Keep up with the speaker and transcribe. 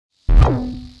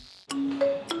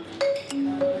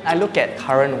I look at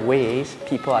current ways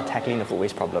people are tackling the food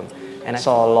waste problem, and I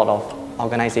saw a lot of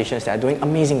organizations that are doing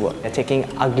amazing work. They're taking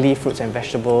ugly fruits and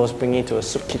vegetables, bringing it to a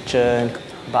soup kitchen,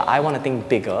 but I want to think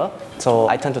bigger. So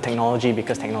I turn to technology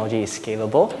because technology is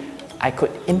scalable. I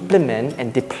could implement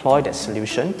and deploy that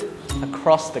solution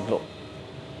across the globe.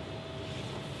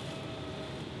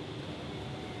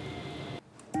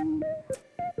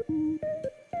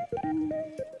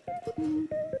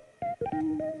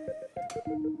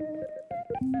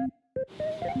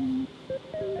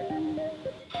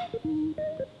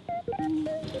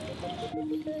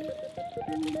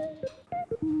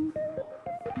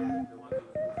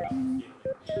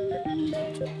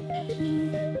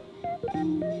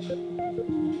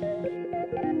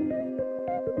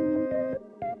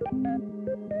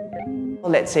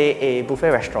 Let's say a buffet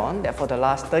restaurant that for the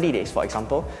last 30 days, for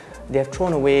example, they have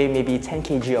thrown away maybe 10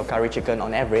 kg of curry chicken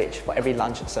on average for every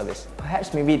lunch service.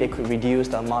 Perhaps maybe they could reduce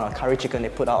the amount of curry chicken they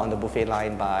put out on the buffet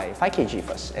line by 5 kg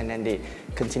first, and then they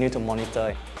continue to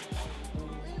monitor.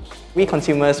 We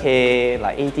consumers pay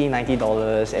like $80,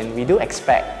 $90, and we do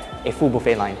expect a full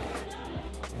buffet line.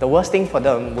 The worst thing for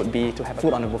them would be to have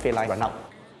food on the buffet line run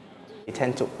out. They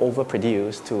tend to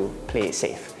overproduce to play it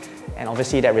safe. And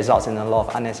obviously that results in a lot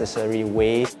of unnecessary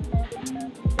waste.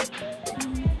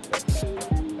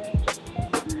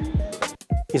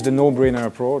 It's the no-brainer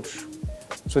approach.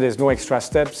 So there's no extra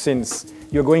steps since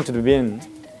you're going to the bin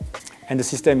and the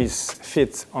system is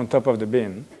fit on top of the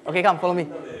bin. Okay, come, follow me.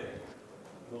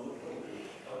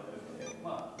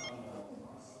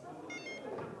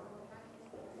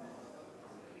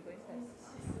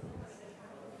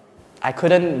 I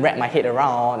couldn't wrap my head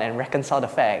around and reconcile the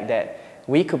fact that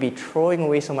we could be throwing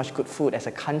away so much good food as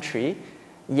a country,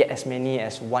 yet as many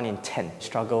as 1 in 10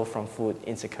 struggle from food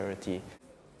insecurity.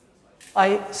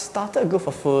 I started Good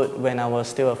for Food when I was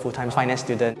still a full-time finance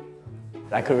student.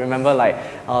 I could remember I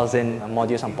was in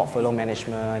modules on portfolio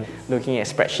management, looking at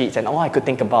spreadsheets, and all I could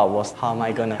think about was how am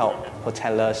I going to help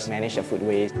hoteliers manage their food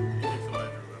waste.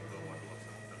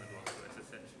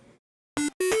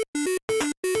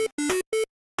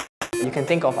 You can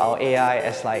think of our AI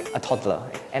as like a toddler,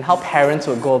 and how parents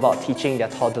would go about teaching their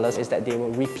toddlers is that they will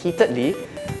repeatedly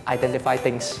identify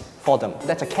things for them.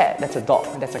 That's a cat, that's a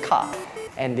dog, that's a car.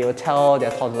 And they will tell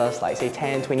their toddlers like say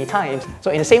 10, 20 times.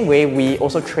 So in the same way, we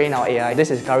also train our AI.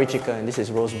 This is curry chicken, this is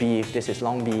roast beef, this is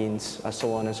long beans,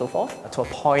 so on and so forth, to a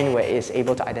point where it's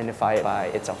able to identify it by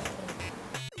itself.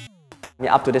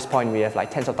 Up to this point, we have like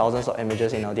tens of thousands of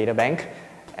images in our data bank,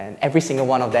 and every single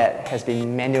one of that has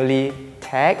been manually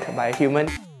tagged by a human.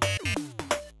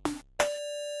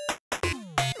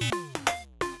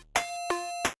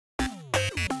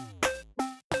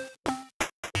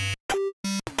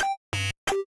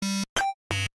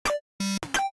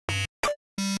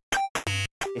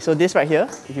 So this right here,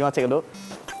 if you want to take a look,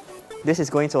 this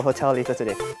is going to a hotel later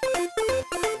today.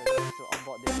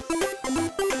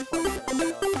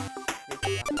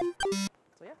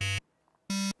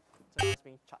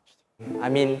 I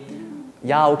mean,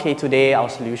 yeah, okay, today our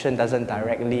solution doesn't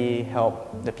directly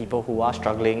help the people who are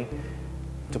struggling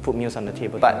to put meals on the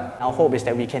table. But our hope is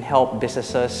that we can help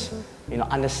businesses,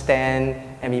 understand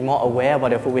and be more aware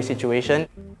about their food waste situation.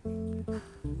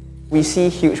 We see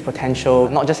huge potential,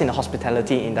 not just in the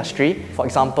hospitality industry. For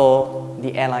example,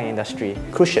 the airline industry,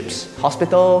 cruise ships,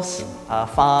 hospitals,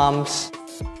 farms.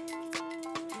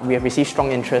 We have received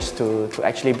strong interest to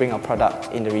actually bring our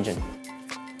product in the region.